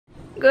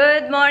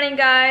Good morning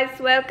guys,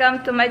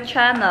 welcome to my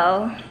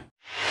channel.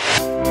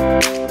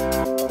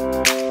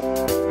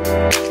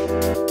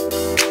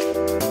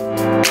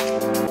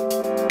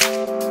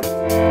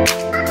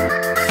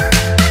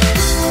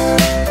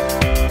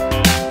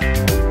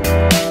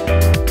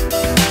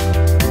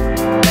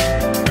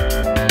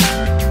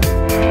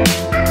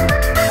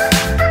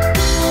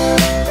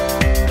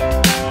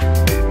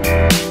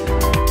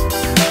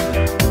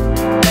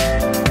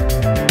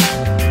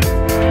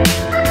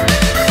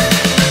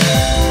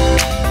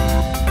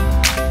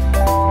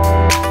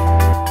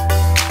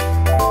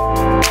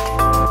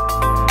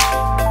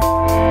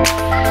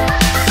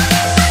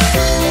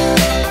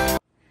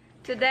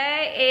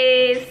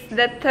 Today is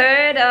the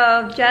 3rd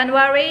of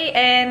January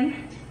and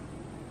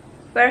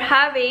we're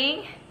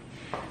having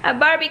a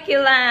barbecue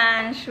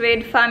lunch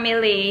with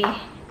family.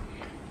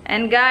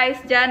 And guys,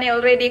 Johnny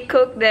already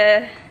cooked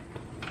the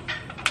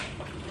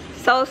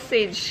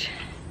sausage.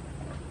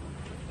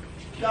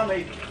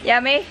 Yummy.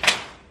 Yummy?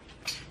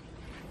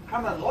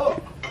 Come and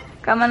look.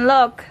 Come and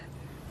look.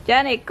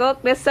 Johnny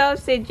cooked the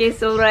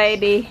sausages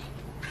already.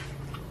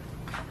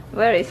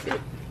 Where is it?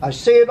 I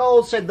see it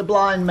all, said the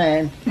blind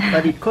man,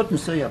 but he couldn't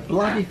see a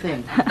bloody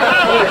thing.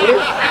 There it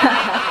is.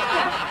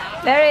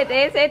 There it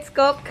is, it's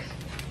cooked.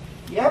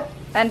 Yep.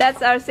 And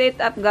that's our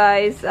sit-up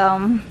guys.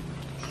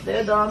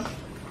 They're done.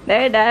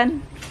 They're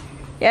done.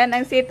 Yan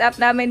ang sit-up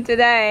namin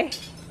today.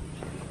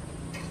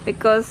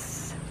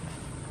 Because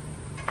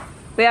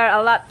we are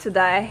a lot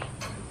today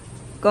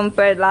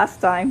compared last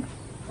time.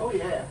 Oh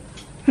yeah.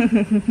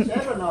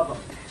 7 of them.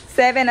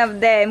 7 of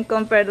them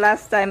compared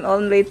last time,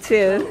 only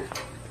 2.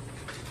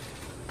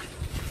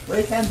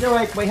 We can do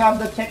it. We have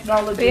the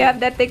technology. We have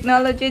the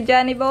technology,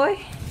 Johnny boy.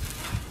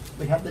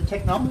 We have the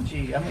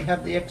technology and we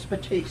have the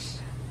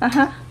expertise.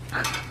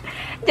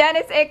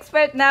 Johnny's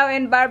expert now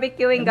in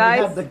barbecuing, And guys.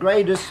 we have the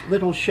greatest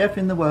little chef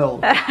in the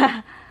world.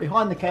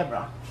 Behind the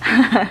camera.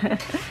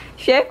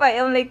 Chef, I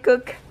only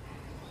cook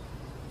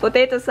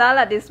potato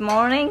salad this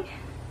morning.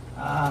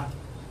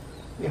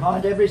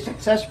 Behind every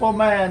successful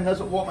man,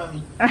 there's a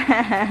woman.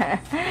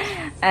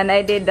 And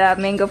I did the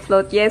mango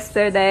float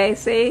yesterday.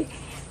 See?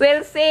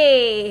 We'll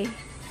see.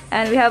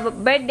 And we have a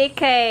birthday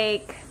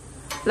cake.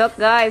 Look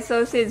guys,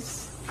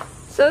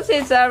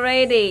 sausage are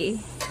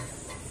ready.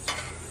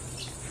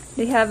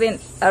 They haven't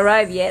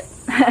arrived yet.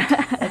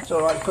 That's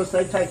alright, because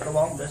they take the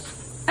longest.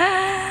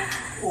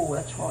 Oh,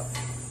 that's hot.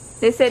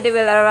 They said they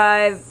will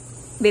arrive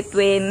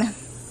between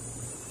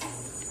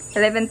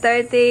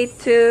 11:30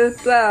 to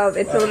 12.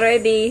 It's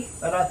already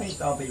But I think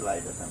they'll be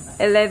later than that.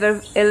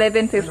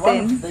 11:15.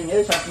 One thing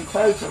is, I can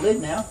close the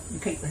lid now and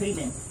keep the heat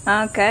in.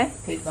 Okay.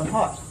 Keep them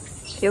hot.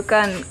 You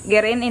can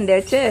get in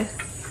there too.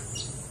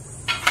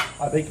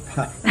 I beg your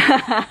pardon.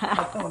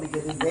 I don't want to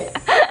get in there.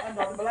 I'm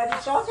not a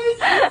belated sausage.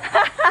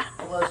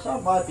 Although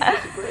some might be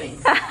disagreeing.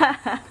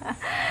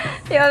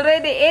 You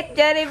already ate,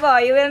 Johnny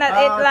boy. You will not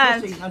eat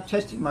lunch. I'm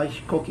testing my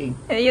cooking.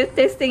 Are you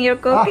testing your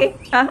cooking?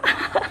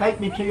 Take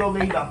me to your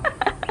leader.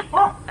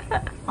 Oh,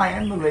 I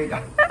am the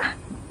leader.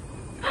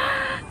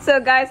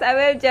 So guys, I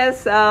will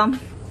just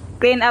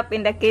clean up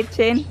in the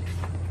kitchen.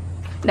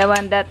 The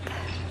one that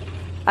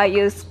I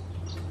used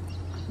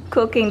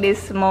cooking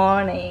this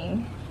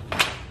morning.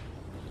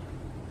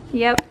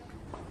 Yep.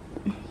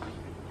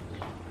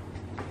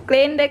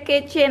 Clean the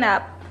kitchen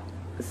up.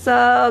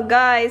 So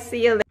guys,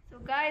 see you later. So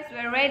guys,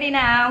 we're ready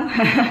now.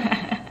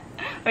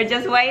 We're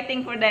just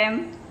waiting for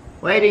them.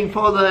 Waiting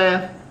for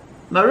the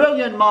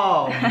Marillion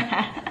Mob.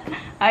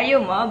 Are you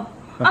mob?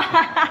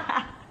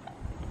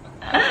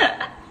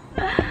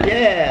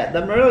 Yeah,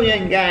 the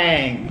Marillion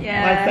gang.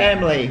 Yeah. My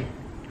family,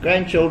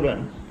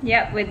 grandchildren.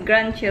 Yep, with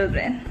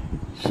grandchildren.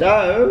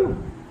 So,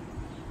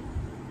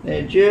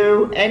 they're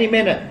due any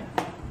minute.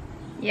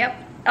 Yep.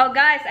 Oh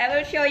guys, I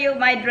will show you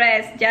my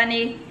dress,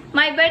 Johnny.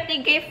 My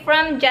birthday gift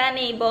from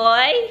Johnny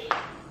boy.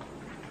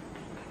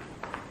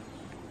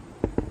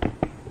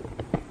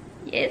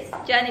 Yes,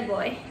 Johnny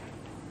boy.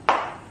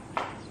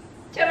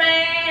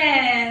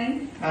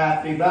 Chaman!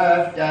 Happy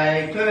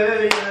birthday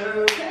to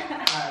you.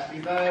 Happy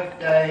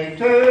birthday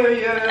to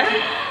you.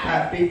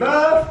 Happy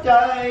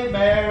birthday,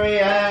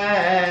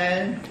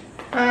 Marianne.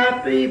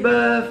 Happy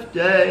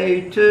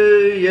birthday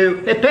to you.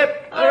 Hip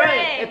hip,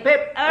 hooray! Hip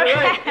hip,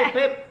 hooray! Hip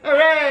hip,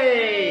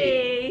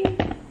 hooray!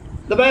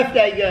 The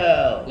birthday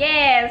girl.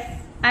 Yes,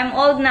 I'm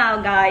old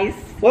now, guys.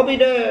 What we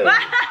do?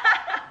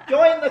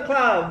 Join the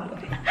club.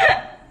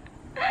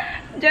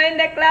 Join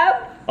the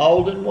club?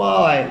 Old and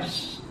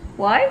wise.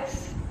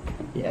 Wise?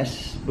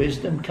 Yes,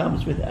 wisdom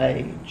comes with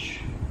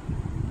age.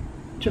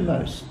 To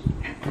most.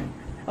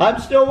 I'm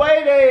still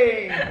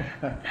waiting.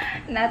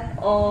 Not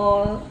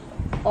all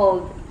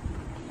old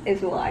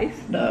is wise.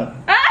 No.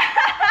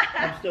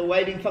 I'm still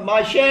waiting for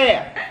my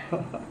share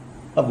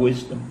of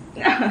wisdom.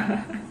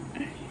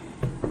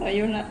 Are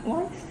you not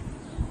wise?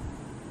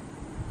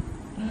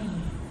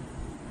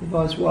 If I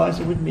was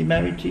wise, I wouldn't be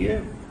married to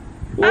you.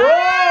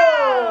 Whoa!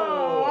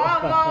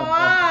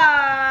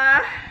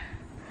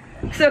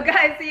 So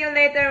guys, see you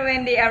later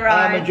when they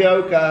arrive. I'm a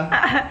joker.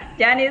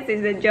 Janice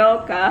is a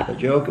joker. The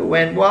joker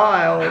went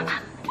wild.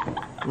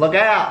 Look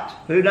out.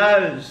 Who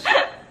knows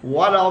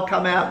what I'll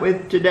come out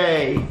with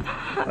today.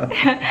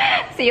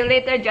 See you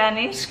later,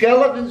 Johnny.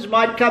 Skeletons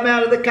might come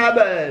out of the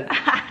cupboard.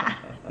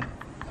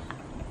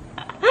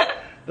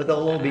 But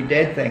they'll all be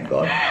dead, thank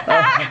God.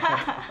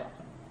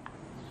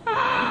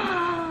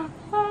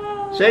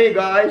 See you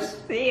guys.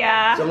 See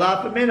ya. It's a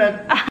laugh a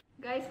minute.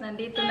 Guys,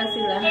 nandito na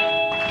sila.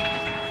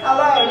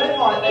 Hello, live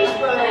my best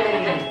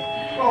friend.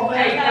 Oh,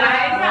 man. Hey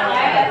guys,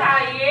 hello, how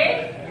are you?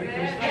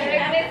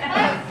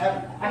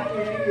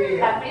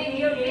 Happy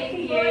New Year to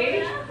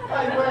you.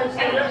 Hey, where's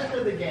the rest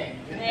of the gang?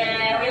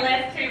 Yeah, we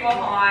left 2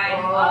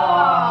 behind.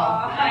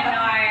 Oh. I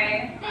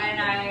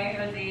know, it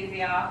was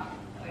easier.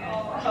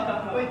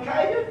 We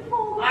catered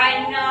for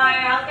I know, I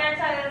was going to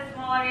tell you this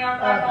morning, I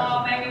was like,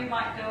 oh, maybe we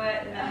might do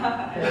it.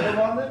 the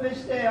one that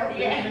missed out.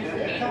 Yeah. Missed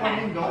out. Come on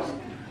in, guys.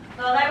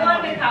 Well, they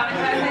wanted to come, and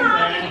so I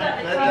said, you got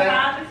the 2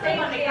 cars, they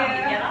wanted to come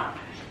together.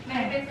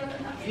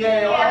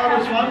 Yeah, I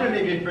was wondering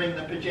if you'd bring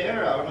the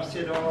Pajero, and I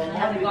said, oh, It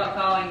hasn't got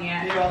going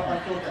yet. yeah, I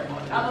thought that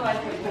might be. Otherwise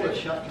we Pull would. it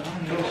shut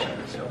down, you'll shut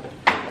itself.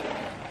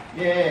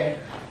 Yeah.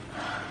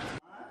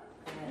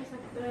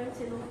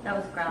 That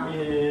was grand.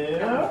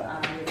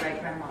 Yeah. Your great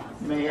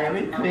grandma's.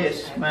 Merry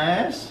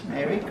Christmas.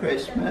 Merry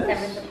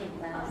Christmas.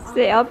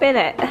 See, open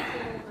it.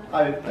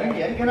 Open,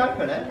 yeah, you can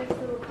open it.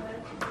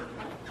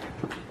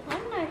 I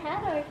don't know how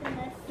to open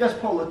this. Just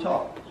pull the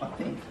top, I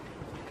think.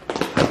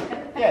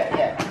 Yeah,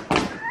 yeah.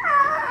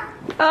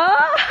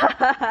 Oh!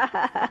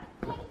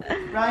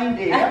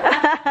 Reindeer.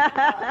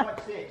 Right,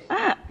 what's this?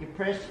 You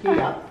press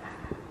here.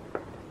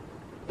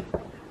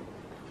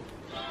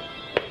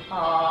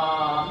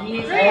 Oh,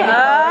 music.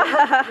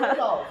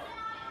 Rudolph.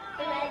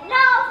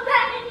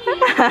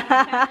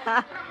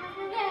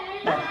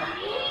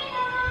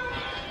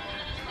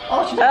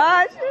 Oh, she's,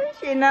 Oh,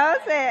 she knows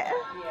it.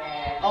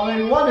 I mean,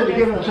 we wanted to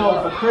give it to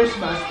her for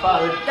Christmas,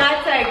 but it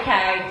That's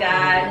okay,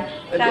 Dad.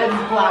 That's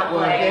didn't quite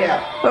work lovely.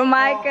 out. For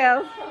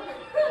Michael.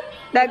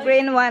 The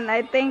green one,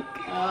 I think.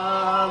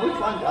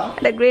 Which one, Dad?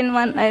 The green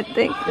one, I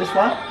think. This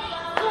one?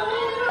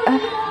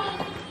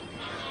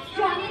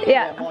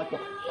 Yeah. Michael.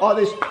 Oh,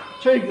 there's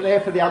 2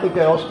 there for the other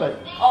girls, but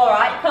All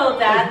right, cool,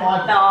 Dad. Here's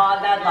mine. No,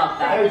 Dad loves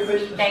Merry that.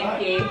 Christmas, Thank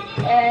mate. you.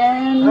 I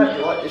And hope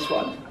you like this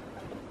one.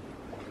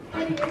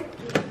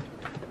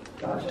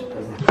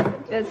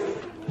 just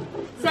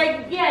So,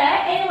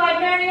 yeah, anyway,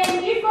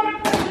 Marianne, you've got a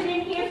present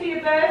in here for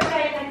your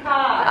birthday in the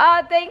car.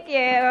 oh, thank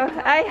you.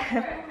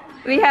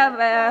 We have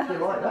You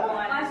like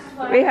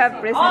that? we have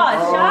presents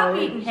Oh,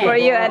 Sharpie pen. for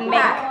you and me.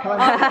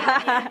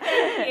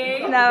 Thank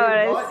you. No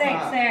worries.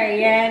 Thanks,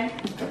 Marianne.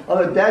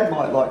 Oh, Dad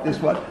might like this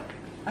one.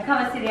 I'll come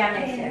and sit down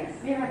next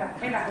to you. You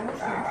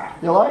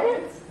like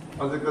it?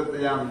 Has it got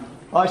the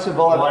I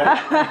survived.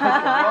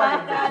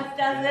 Dad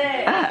does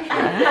it.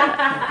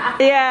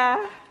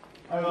 Yeah.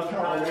 I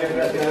can't believe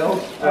that,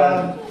 girls.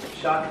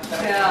 shark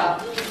Yeah.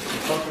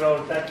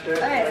 crocodile texture?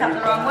 Oh, it's up the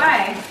wrong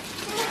way.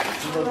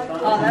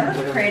 Oh, that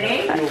was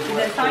pretty. Is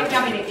it something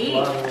yummy to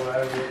eat?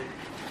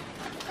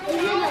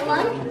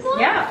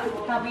 Yeah.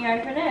 Help me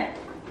open it.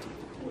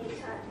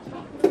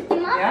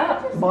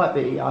 Yeah. Might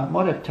be,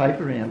 might have tape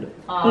around it.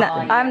 Oh, No,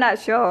 yeah. I'm not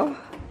sure.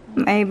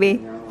 Maybe.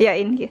 Yeah,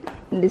 in here.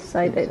 This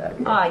side. I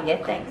think. Oh, yeah,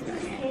 thanks.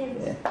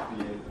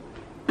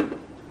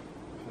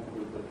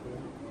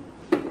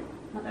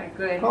 Not very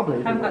good.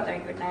 Probably. Haven't got very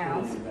good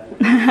nails.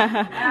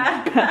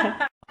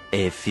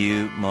 A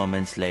few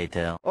moments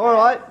later.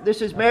 Alright, this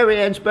is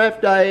Marianne's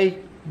birthday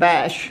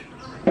bash.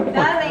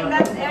 Darling,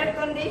 that's air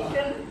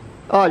conditioned.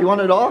 Oh, you want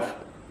it off?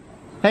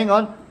 Hang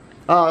on.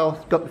 Oh,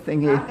 I've got the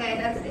thing here. Okay,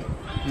 that's it.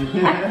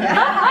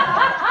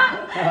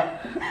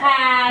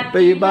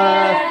 Happy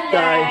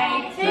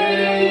birthday to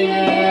you.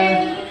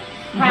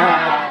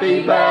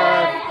 Happy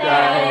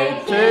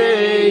birthday to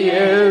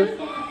you.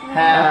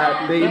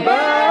 Happy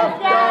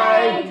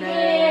birthday,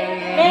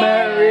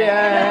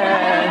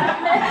 Marianne.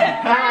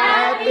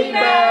 Happy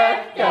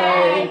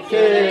birthday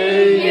to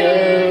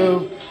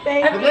you.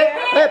 Thank you.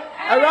 Hip,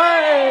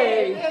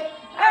 hooray!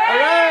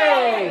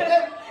 Hooray!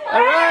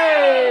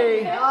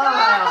 Hooray!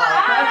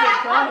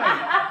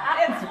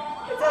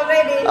 It's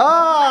already.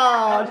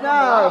 Oh, no.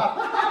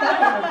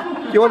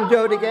 Do you want to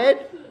do it again?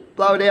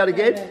 Blow it out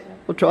again?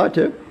 We'll try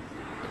to.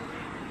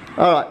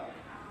 All right.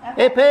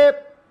 Hip,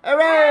 hip,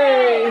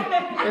 hooray!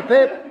 Hip,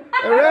 hip,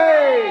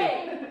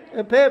 hooray!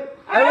 Hip, hip,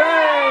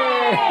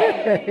 hooray!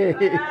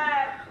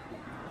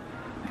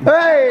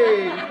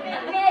 Hey!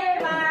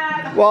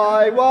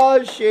 Why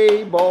was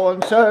she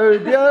born so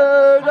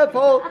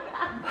beautiful?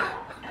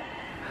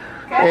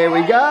 There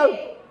we go.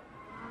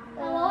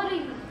 How old are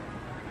you?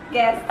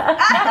 Guess. 31.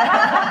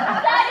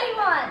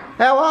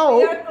 How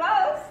old? You're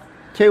close.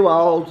 Too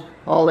old,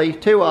 Ollie,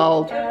 too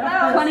old. You're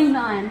close.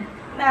 29.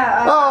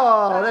 No.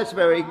 Oh, that's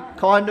very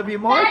kind of you,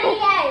 Michael.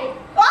 38.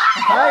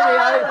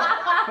 88.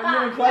 But you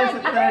were close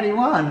at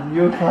 31.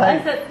 You were Is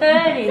close. it 30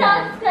 then?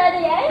 Sounds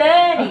 38.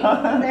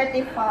 30.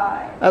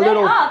 35. A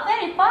little. Oh,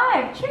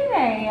 35.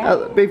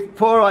 True.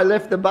 Before I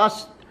left the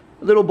bus,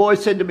 a little boy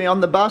said to me on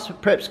the bus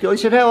at prep school, he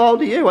said, how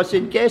old are you? I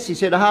said, guess. He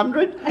said,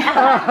 100. 35.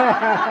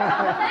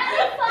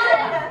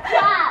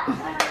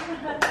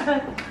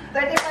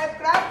 35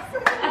 clubs.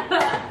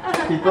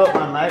 He thought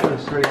my mate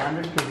was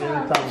 300 because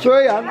every time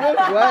 300?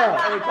 Wow.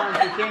 every time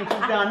she came,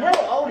 she's going,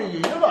 how old are you?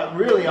 You're like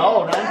really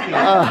old, aren't you?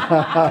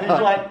 And he's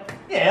like,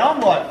 yeah, I'm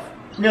like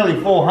nearly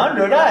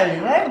 400,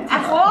 eh, man?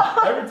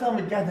 Every time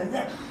we go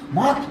there,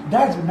 Mark,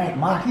 Dad's mate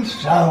Mark, he's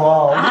so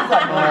old. He's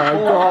like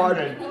Oh,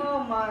 400.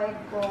 Oh my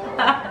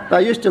god.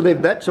 They used to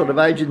live that sort of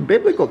age in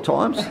biblical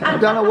times. I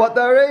don't know what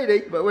they're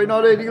eating, but we're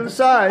not eating the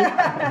same.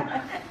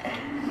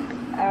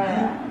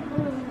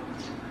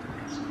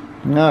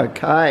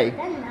 Okay.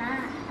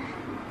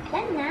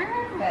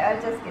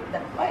 I'll just get the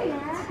plate.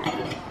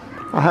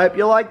 I hope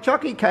you like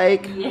chocolate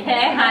cake.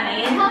 Yeah,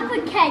 honey.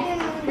 Chocolate cake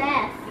is the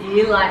best.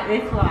 You like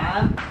this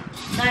one?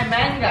 No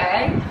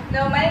mango.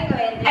 No mango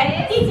in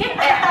And this.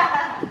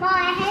 Well,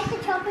 I hate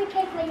the chocolate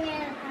cake when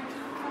you're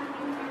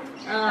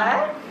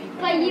Oh.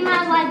 but you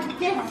might like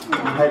this I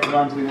one. hate the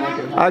ones we make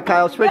it. Okay,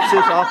 I'll switch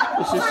this off.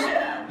 This is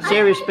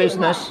serious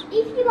business.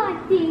 If you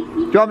like this, you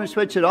Do you want me to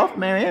switch it off,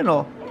 Marianne,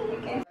 or?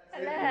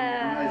 They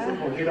said,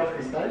 well, get off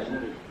the station.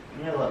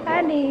 And you're like, what?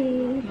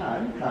 Honey.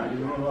 No, you can't.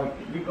 You're like,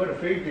 you've got to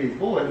feed these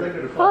boys. They've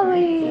got to Holly.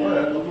 fucking eat to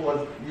work.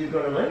 Otherwise, you've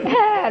got to leave.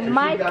 And So she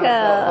Michael. got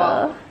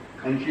herself up,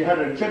 and she had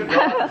her two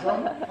glasses on.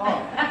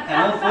 Oh.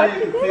 And all you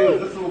could see was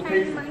this little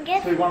piece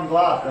through one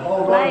glass. The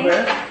whole bottom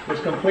there was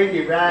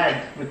completely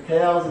ragged with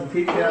towels and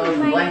tea towels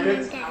and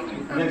blankets.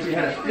 And then she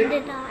had a stick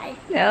with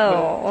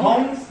No.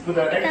 tongs with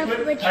an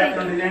X-lip taped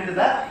on the end of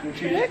that. And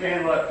she just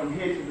stand like from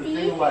here to the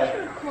single way.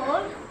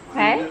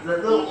 Hey? The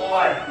little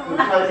eye was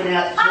poking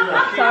out through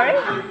her chin. Sorry?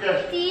 She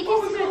just do you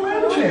just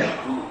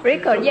record?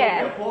 Record,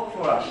 yeah.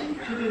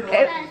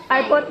 I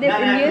put this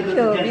in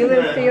YouTube. You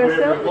will see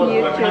yourself in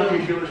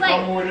YouTube.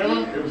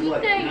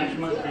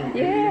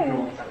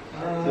 Yeah.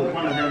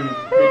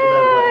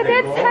 Oh,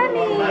 that's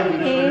honey.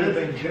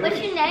 What's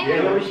your name?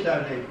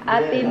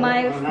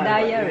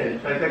 atemilesdiary.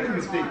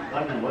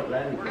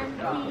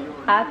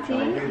 Ati,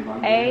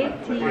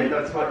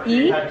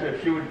 A-T-E. I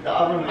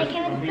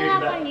can put it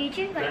up on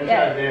YouTube, but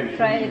Yeah,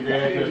 try it.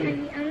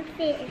 I'm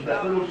fit.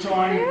 That little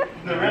tiny,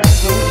 the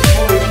rest of it was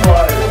fully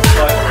fried. It was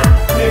like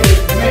big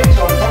mix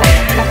on top of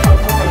it, on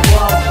top of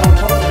glass on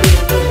top of it. It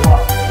was just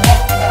like,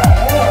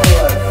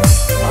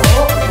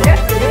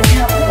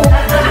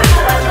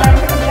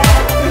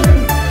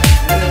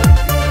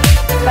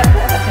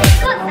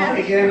 what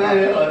the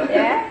hell?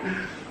 Yeah?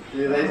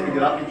 Yeah, they used to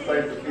get up and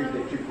say to feed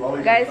their kids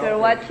lollies. Guys are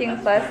watching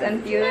Fast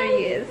and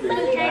Furious.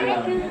 Then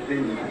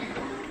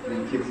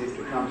kids used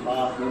to come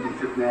past and they'd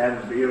sit there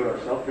having a beer or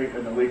a soft drink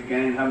on the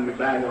weekend, having a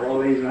bag of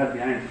lollies and have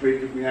your own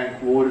fridge with your own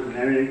quarters and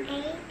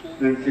everything.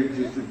 Then kids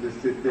used to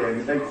just sit there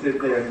and they'd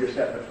sit there and just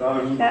have the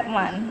phone. That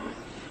one.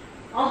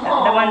 The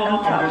one on And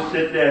top. just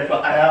sit there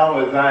for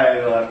hours,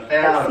 eh? Like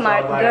hours.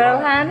 Smart So, like, girl,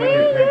 when honey, your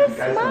you're parents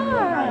go somewhere,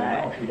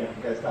 smart. off you have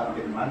to go start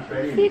getting lunch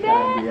ready and See you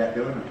can't that? be out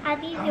doing it. Are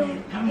these your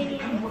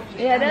videos?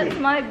 Yeah, that's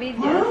my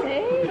video.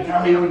 See?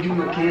 Tell me, would you give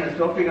them a can of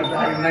coffee or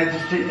something and they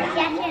just sit there.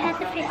 Yes, you have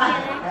to fix it.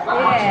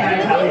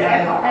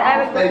 Yeah. And I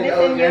will put this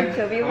in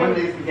YouTube. You will When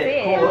they used to see get it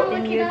caught,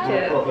 in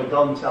YouTube. or for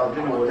domicile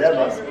dinner or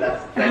whatever,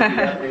 that's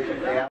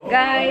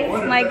Guys,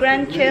 my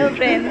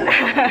grandchildren.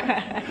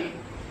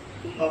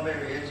 Oh,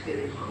 Mary, it's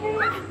getting from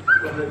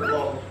the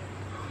vlog.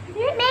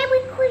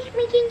 Merry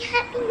Christmas and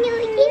Happy New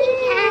Year, kitty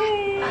cat.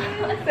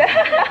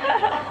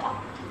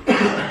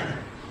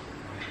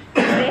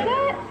 See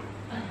that?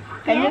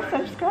 Can you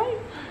subscribe?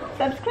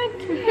 Subscribe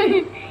to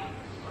me.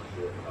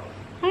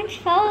 How much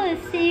followers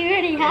do you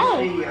already have?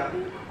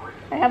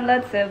 I have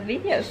lots of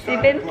videos.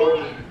 70?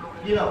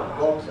 You know what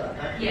vlogs are,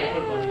 don't you? Yeah.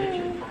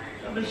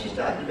 I mean, she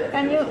started about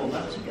Can 3 or you 4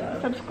 months ago.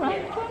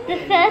 subscribe to me? The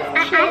first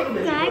show.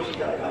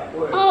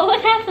 Oh,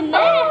 what happened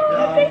there?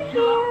 Thank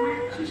you.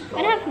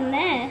 What happened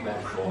there?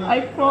 I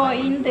throw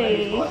in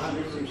the...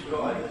 500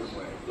 subscribers.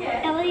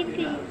 LEP.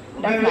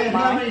 That's Mary, not how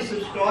mine. many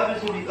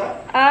subscribers have you got?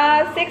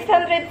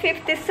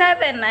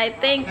 657, I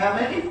think. How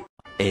many?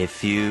 A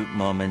few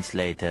moments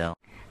later.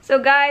 So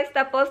guys,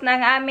 tapos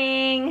ng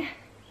aming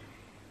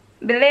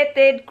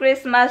belated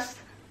Christmas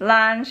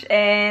lunch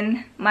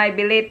and my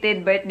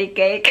belated birthday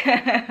cake.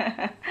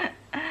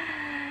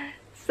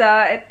 So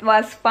it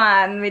was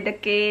fun with the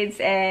kids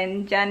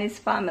and Johnny's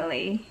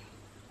family.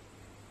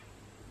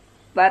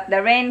 But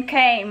the rain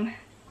came.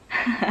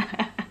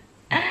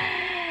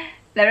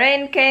 The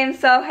rain came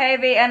so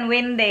heavy and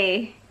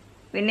windy.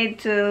 We need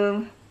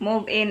to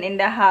move in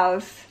the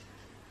house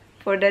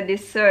for the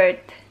dessert.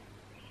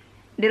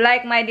 Do you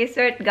like my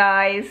dessert,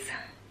 guys?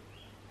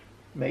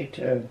 Me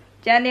too.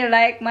 Johnny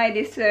like my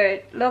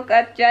dessert. Look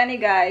at Johnny,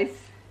 guys.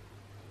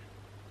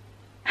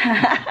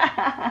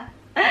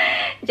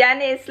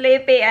 Johnny is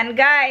sleepy. And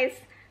guys,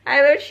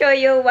 I will show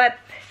you what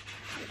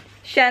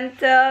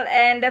Chantal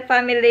and the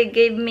family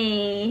gave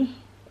me.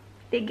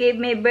 They gave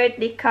me a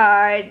birthday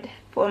card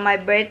for my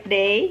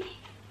birthday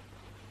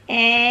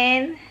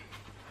and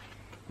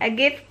a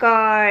gift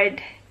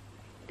card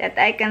that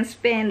I can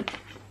spend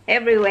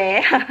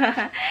everywhere.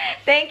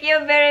 Thank you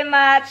very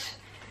much,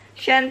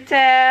 Chantal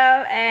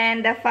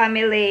and the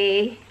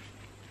family.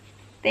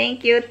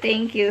 Thank you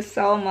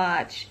so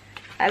much.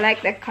 I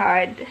like the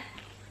card.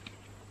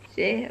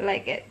 See,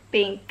 like it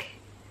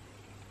pink.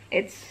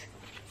 It's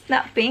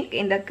not pink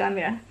in the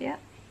camera. Yeah,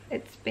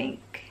 it's pink.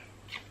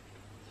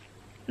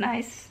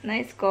 Nice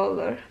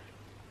color.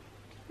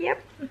 Yep.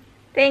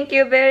 Thank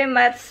you very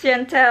much,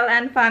 Chantel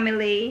and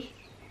family.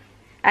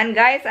 And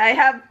guys, I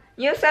have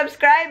new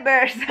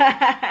subscribers.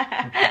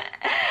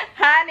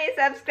 Honey,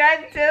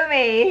 subscribe to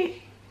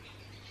me.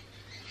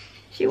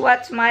 She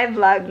watched my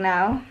vlog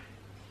now.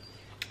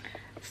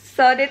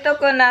 So, dito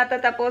ko na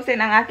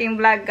tatapusin ang aking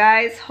vlog,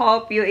 guys.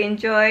 Hope you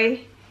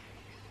enjoy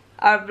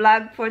our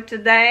vlog for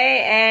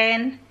today.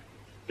 And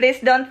please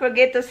don't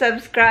forget to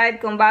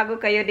subscribe kung bago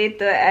kayo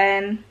dito.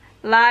 And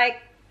like,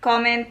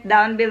 comment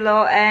down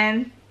below.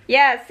 And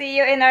yeah, see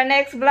you in our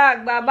next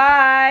vlog.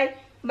 Bye-bye.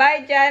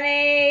 Bye,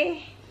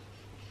 Johnny.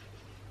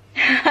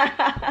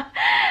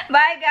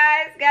 Bye,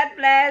 guys. God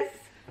bless.